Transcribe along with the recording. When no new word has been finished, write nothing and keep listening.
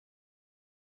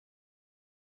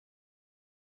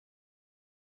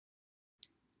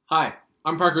Hi,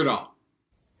 I'm Parker Dahl.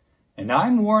 And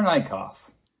I'm Warren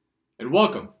Eichhoff. And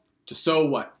welcome to So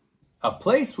What? A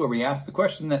place where we ask the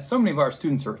question that so many of our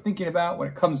students are thinking about when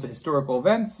it comes to historical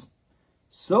events.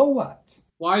 So what?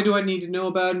 Why do I need to know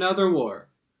about another war?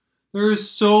 There are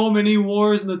so many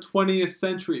wars in the 20th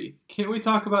century. Can't we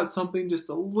talk about something just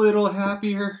a little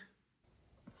happier?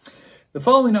 The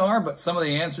following are but some of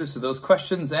the answers to those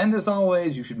questions, and as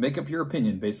always, you should make up your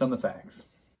opinion based on the facts.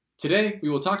 Today, we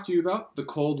will talk to you about the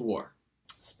Cold War.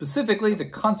 Specifically, the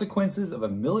consequences of a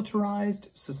militarized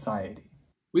society.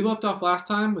 We left off last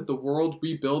time with the world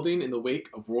rebuilding in the wake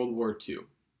of World War II.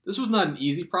 This was not an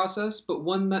easy process, but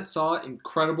one that saw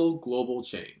incredible global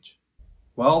change.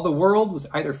 While the world was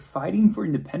either fighting for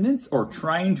independence or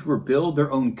trying to rebuild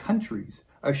their own countries,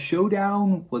 a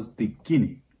showdown was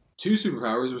beginning. Two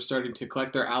superpowers were starting to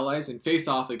collect their allies and face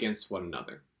off against one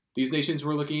another. These nations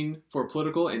were looking for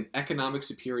political and economic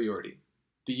superiority.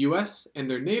 The US and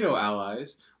their NATO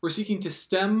allies were seeking to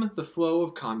stem the flow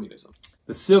of communism.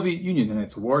 The Soviet Union and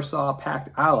its Warsaw Pact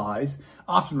allies,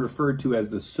 often referred to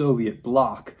as the Soviet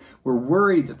bloc, were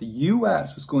worried that the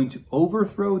US was going to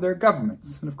overthrow their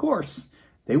governments, and of course,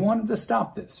 they wanted to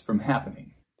stop this from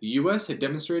happening. The US had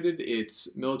demonstrated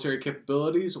its military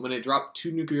capabilities when it dropped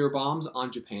 2 nuclear bombs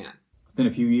on Japan. Within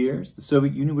a few years, the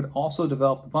Soviet Union would also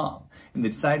develop the bomb, and they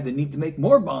decided they needed to make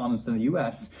more bombs than the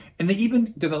US, and they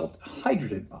even developed a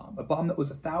hydrogen bomb, a bomb that was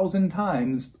 1,000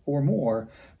 times or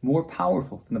more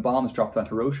powerful than the bombs dropped on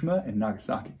Hiroshima and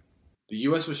Nagasaki. The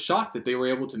US was shocked that they were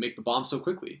able to make the bomb so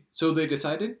quickly, so they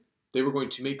decided they were going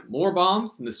to make more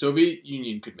bombs than the Soviet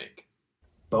Union could make.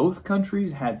 Both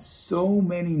countries had so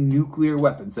many nuclear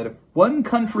weapons that if one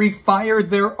country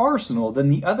fired their arsenal, then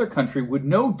the other country would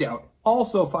no doubt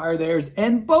also fire theirs,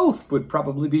 and both would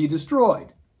probably be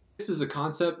destroyed. This is a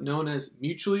concept known as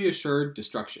mutually assured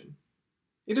destruction.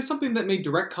 It is something that made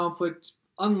direct conflict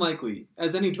unlikely,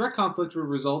 as any direct conflict would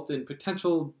result in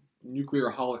potential nuclear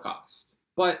holocaust.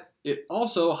 But it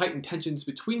also heightened tensions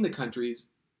between the countries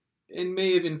and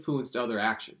may have influenced other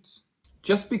actions.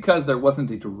 Just because there wasn't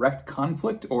a direct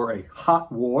conflict or a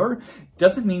hot war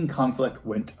doesn't mean conflict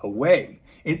went away.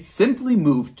 It simply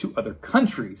moved to other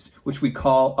countries, which we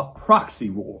call a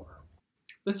proxy war.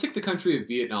 Let's take the country of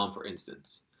Vietnam, for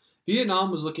instance.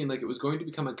 Vietnam was looking like it was going to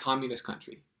become a communist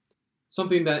country,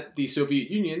 something that the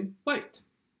Soviet Union liked.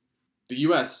 The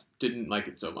US didn't like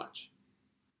it so much.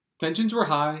 Tensions were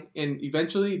high, and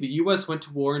eventually the US went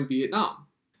to war in Vietnam,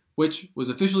 which was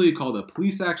officially called a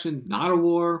police action, not a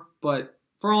war, but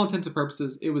for all intents and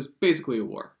purposes, it was basically a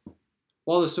war.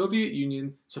 While the Soviet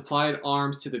Union supplied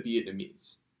arms to the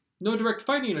Vietnamese. No direct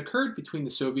fighting occurred between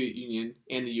the Soviet Union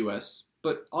and the US,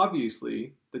 but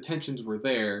obviously the tensions were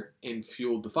there and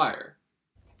fueled the fire.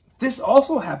 This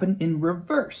also happened in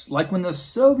reverse, like when the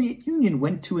Soviet Union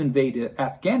went to invade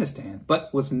Afghanistan,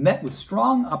 but was met with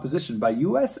strong opposition by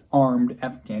US armed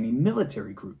Afghani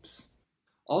military groups.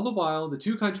 All the while, the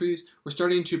two countries were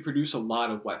starting to produce a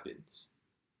lot of weapons.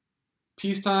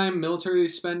 Peacetime military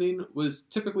spending was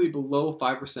typically below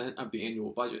 5% of the annual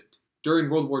budget.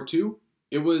 During World War II,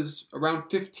 it was around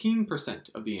 15%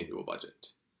 of the annual budget.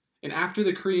 And after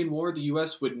the Korean War, the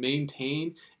US would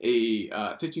maintain a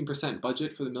 15%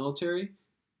 budget for the military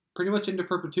pretty much into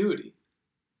perpetuity,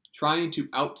 trying to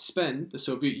outspend the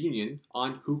Soviet Union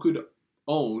on who could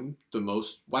own the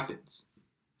most weapons.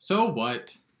 So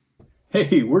what?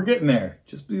 Hey, we're getting there.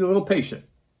 Just be a little patient.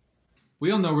 We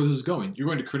all know where this is going. You're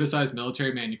going to criticize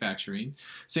military manufacturing,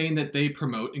 saying that they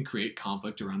promote and create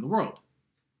conflict around the world.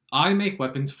 I make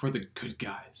weapons for the good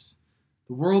guys.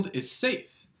 The world is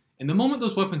safe, and the moment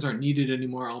those weapons aren't needed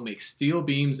anymore, I'll make steel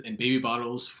beams and baby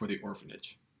bottles for the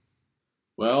orphanage.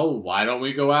 Well, why don't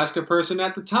we go ask a person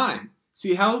at the time,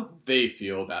 see how they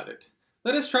feel about it.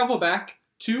 Let us travel back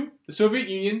to the Soviet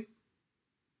Union,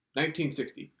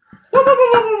 1960.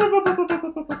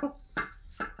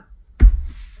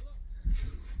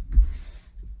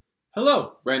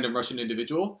 Hello, random Russian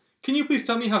individual. Can you please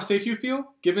tell me how safe you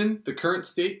feel, given the current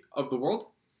state of the world?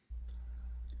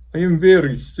 I am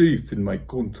very safe in my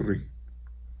country.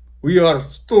 We are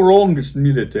strongest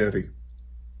military.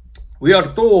 We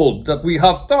are told that we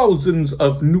have thousands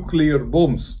of nuclear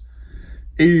bombs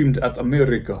aimed at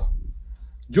America.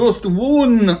 Just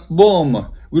one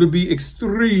bomb will be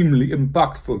extremely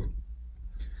impactful.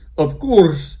 Of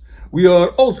course, we are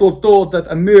also told that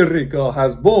America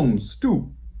has bombs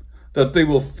too, that they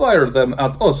will fire them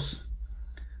at us.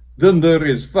 Then there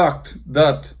is fact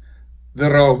that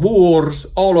there are wars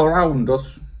all around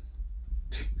us.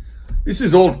 This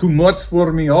is all too much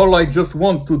for me. All I just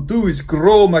want to do is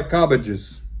grow my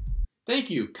cabbages. Thank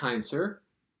you, kind sir.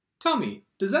 Tell me,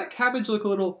 does that cabbage look a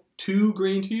little too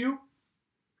green to you?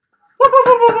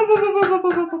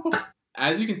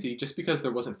 As you can see, just because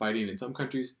there wasn't fighting in some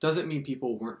countries doesn't mean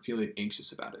people weren't feeling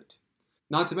anxious about it.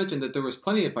 Not to mention that there was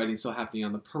plenty of fighting still happening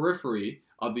on the periphery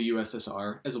of the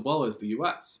USSR as well as the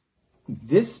US.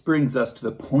 This brings us to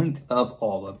the point of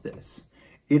all of this.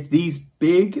 If these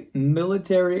big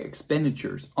military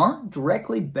expenditures aren't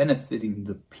directly benefiting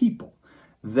the people,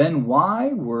 then why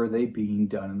were they being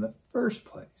done in the first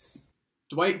place?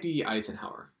 Dwight D.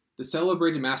 Eisenhower, the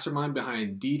celebrated mastermind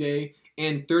behind D-Day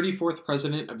and 34th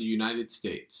President of the United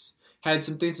States, had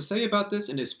some things to say about this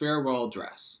in his farewell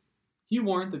address. He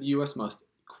warned that the U.S. must,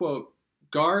 quote,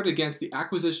 guard against the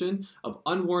acquisition of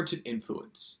unwarranted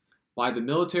influence by the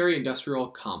military-industrial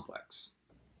complex.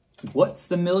 What's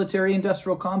the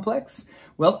military-industrial complex?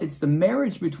 Well, it's the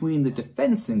marriage between the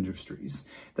defense industries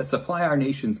that supply our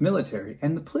nation's military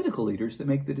and the political leaders that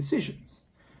make the decisions.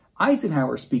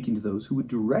 Eisenhower speaking to those who would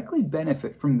directly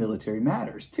benefit from military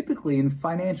matters, typically in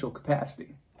financial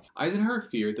capacity. Eisenhower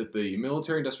feared that the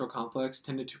military-industrial complex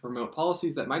tended to promote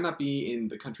policies that might not be in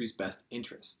the country's best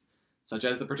interest, such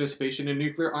as the participation in a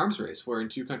nuclear arms race, wherein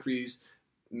two countries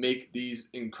make these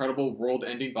incredible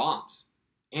world-ending bombs.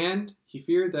 And he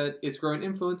feared that its growing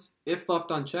influence, if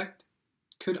left unchecked,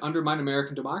 could undermine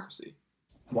American democracy.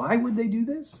 Why would they do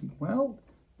this? Well,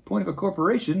 the point of a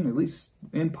corporation, at least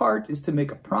in part, is to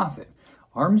make a profit.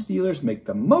 Arms dealers make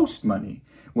the most money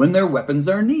when their weapons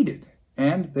are needed,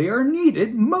 and they are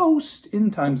needed most in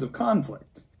times of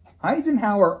conflict.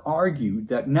 Eisenhower argued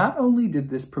that not only did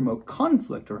this promote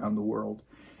conflict around the world,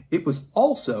 it was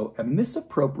also a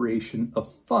misappropriation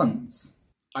of funds.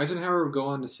 Eisenhower would go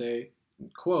on to say,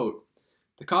 quote,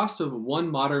 the cost of one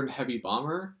modern heavy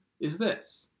bomber is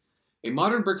this: a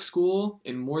modern brick school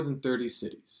in more than 30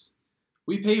 cities.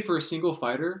 We pay for a single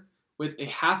fighter with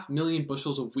 500,000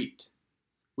 bushels of wheat.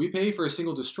 We pay for a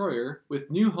single destroyer with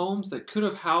new homes that could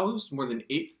have housed more than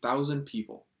 8,000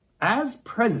 people. As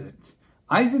president,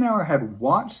 Eisenhower had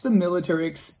watched the military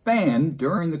expand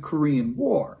during the Korean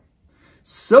War,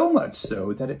 so much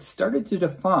so that it started to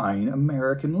define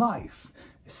American life,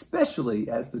 especially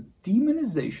as the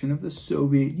demonization of the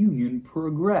Soviet Union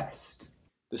progressed.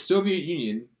 The Soviet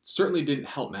Union certainly didn't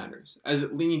help matters, as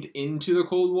it leaned into the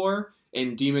Cold War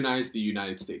and demonized the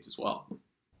United States as well.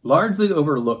 Largely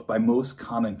overlooked by most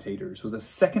commentators was a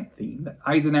second theme that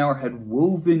Eisenhower had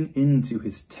woven into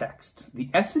his text. The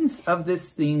essence of this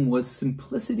theme was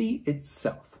simplicity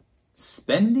itself.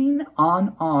 Spending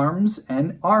on arms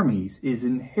and armies is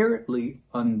inherently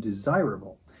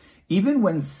undesirable, even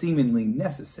when seemingly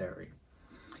necessary.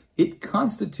 It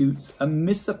constitutes a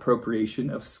misappropriation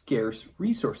of scarce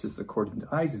resources, according to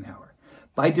Eisenhower.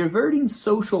 By diverting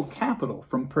social capital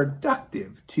from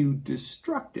productive to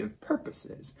destructive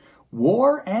purposes,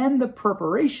 war and the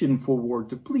preparation for war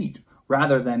deplete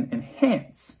rather than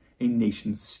enhance a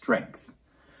nation's strength.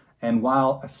 And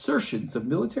while assertions of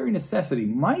military necessity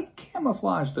might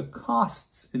camouflage the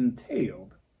costs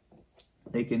entailed,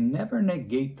 they can never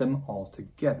negate them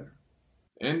altogether.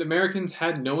 And Americans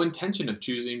had no intention of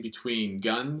choosing between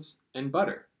guns and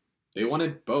butter. They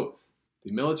wanted both.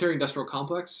 The military-industrial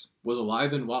complex was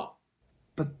alive and well.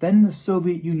 But then the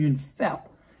Soviet Union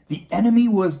fell. The enemy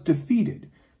was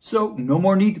defeated, so no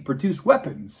more need to produce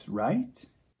weapons, right?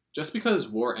 Just because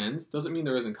war ends doesn't mean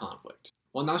there isn't conflict.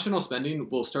 While national spending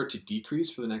will start to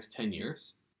decrease for the next 10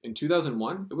 years, in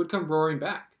 2001 it would come roaring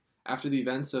back after the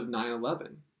events of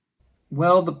 9/11.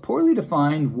 Well, the poorly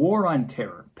defined war on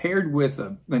terror, paired with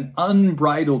an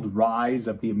unbridled rise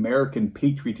of the American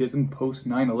patriotism post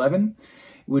 9/11,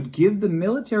 would give the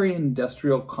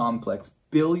military-industrial complex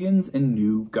billions in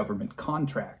new government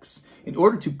contracts in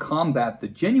order to combat the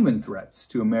genuine threats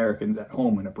to Americans at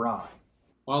home and abroad.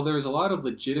 While there is a lot of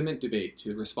legitimate debate to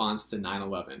the response to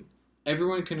 9/11,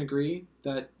 everyone can agree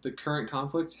that the current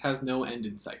conflict has no end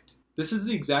in sight. This is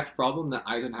the exact problem that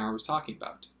Eisenhower was talking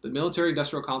about. The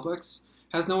military-industrial complex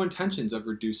has no intentions of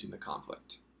reducing the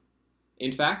conflict.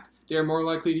 In fact, they are more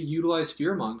likely to utilize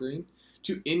fear-mongering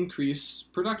to increase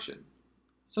production,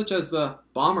 such as the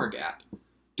bomber gap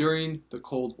during the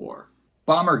Cold War.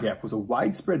 Bomber gap was a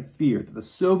widespread fear that the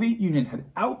Soviet Union had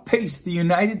outpaced the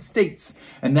United States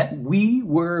and that we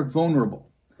were vulnerable.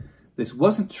 This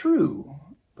wasn't true,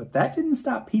 but that didn't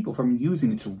stop people from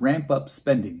using it to ramp up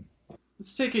spending.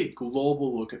 Let's take a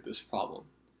global look at this problem.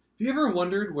 Have you ever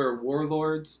wondered where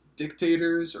warlords,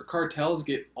 dictators, or cartels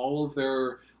get all of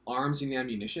their arms and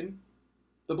ammunition?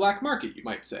 The black market, you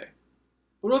might say.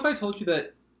 But what if I told you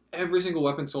that every single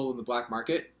weapon sold in the black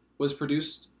market was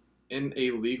produced in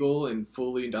a legal and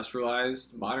fully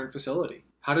industrialized modern facility?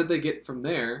 How did they get from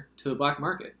there to the black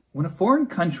market? When a foreign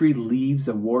country leaves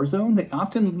a war zone, they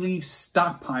often leave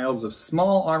stockpiles of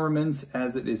small armaments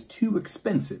as it is too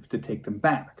expensive to take them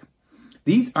back.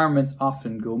 These armaments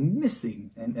often go missing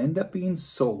and end up being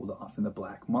sold off in the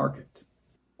black market.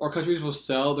 Or countries will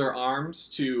sell their arms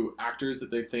to actors that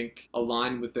they think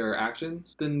align with their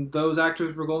actions. Then those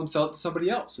actors will go and sell it to somebody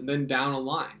else, and then down a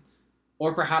line.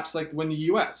 Or perhaps like when the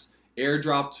US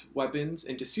airdropped weapons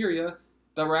into Syria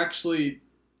that were actually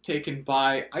taken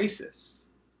by ISIS,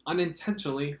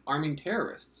 unintentionally arming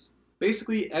terrorists.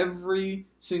 Basically, every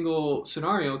single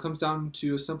scenario comes down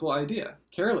to a simple idea: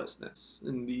 carelessness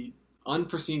and the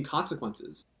unforeseen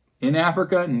consequences. In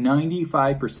Africa,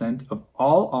 95% of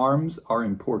all arms are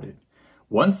imported.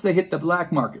 Once they hit the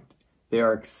black market, they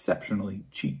are exceptionally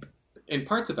cheap. In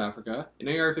parts of Africa, an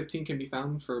AR-15 can be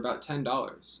found for about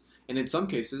 $10, and in some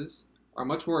cases are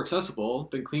much more accessible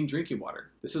than clean drinking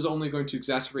water. This is only going to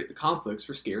exacerbate the conflicts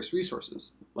for scarce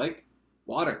resources, like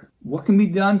water. What can be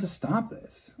done to stop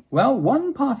this? Well,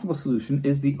 one possible solution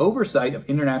is the oversight of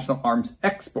international arms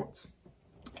exports.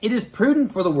 It is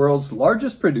prudent for the world's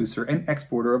largest producer and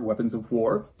exporter of weapons of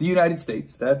war, the United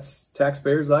States, that's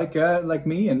taxpayers like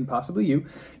me and possibly you,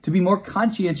 to be more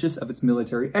conscientious of its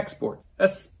military exports,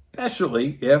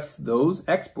 especially if those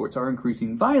exports are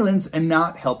increasing violence and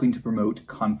not helping to promote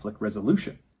conflict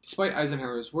resolution. Despite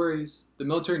Eisenhower's worries, the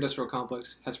military-industrial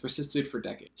complex has persisted for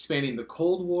decades, spanning the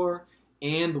Cold War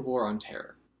and the War on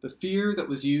Terror. The fear that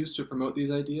was used to promote these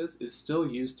ideas is still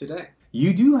used today.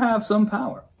 You do have some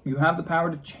power. You have the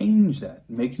power to change that,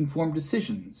 make informed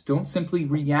decisions. Don't simply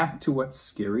react to what's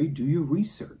scary. Do your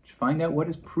research. Find out what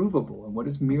is provable and what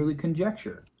is merely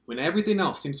conjecture. When everything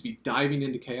else seems to be diving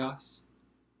into chaos,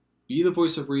 be the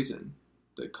voice of reason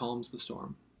that calms the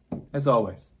storm. As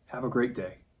always, have a great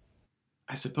day.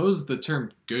 I suppose the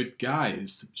term good guy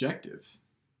is subjective.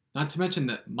 Not to mention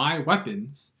that my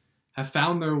weapons have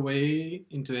found their way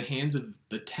into the hands of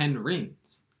the Ten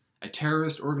Rings, a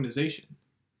terrorist organization.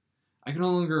 I can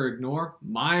no longer ignore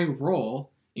my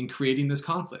role in creating this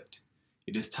conflict.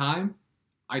 It is time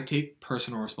I take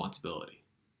personal responsibility.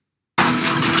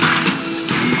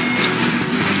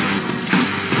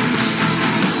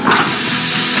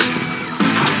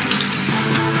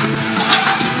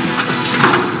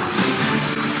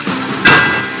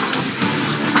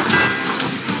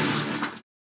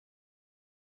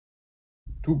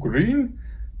 Too green?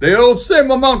 They all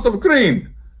same amount of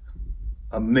green.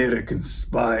 American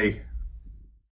spy.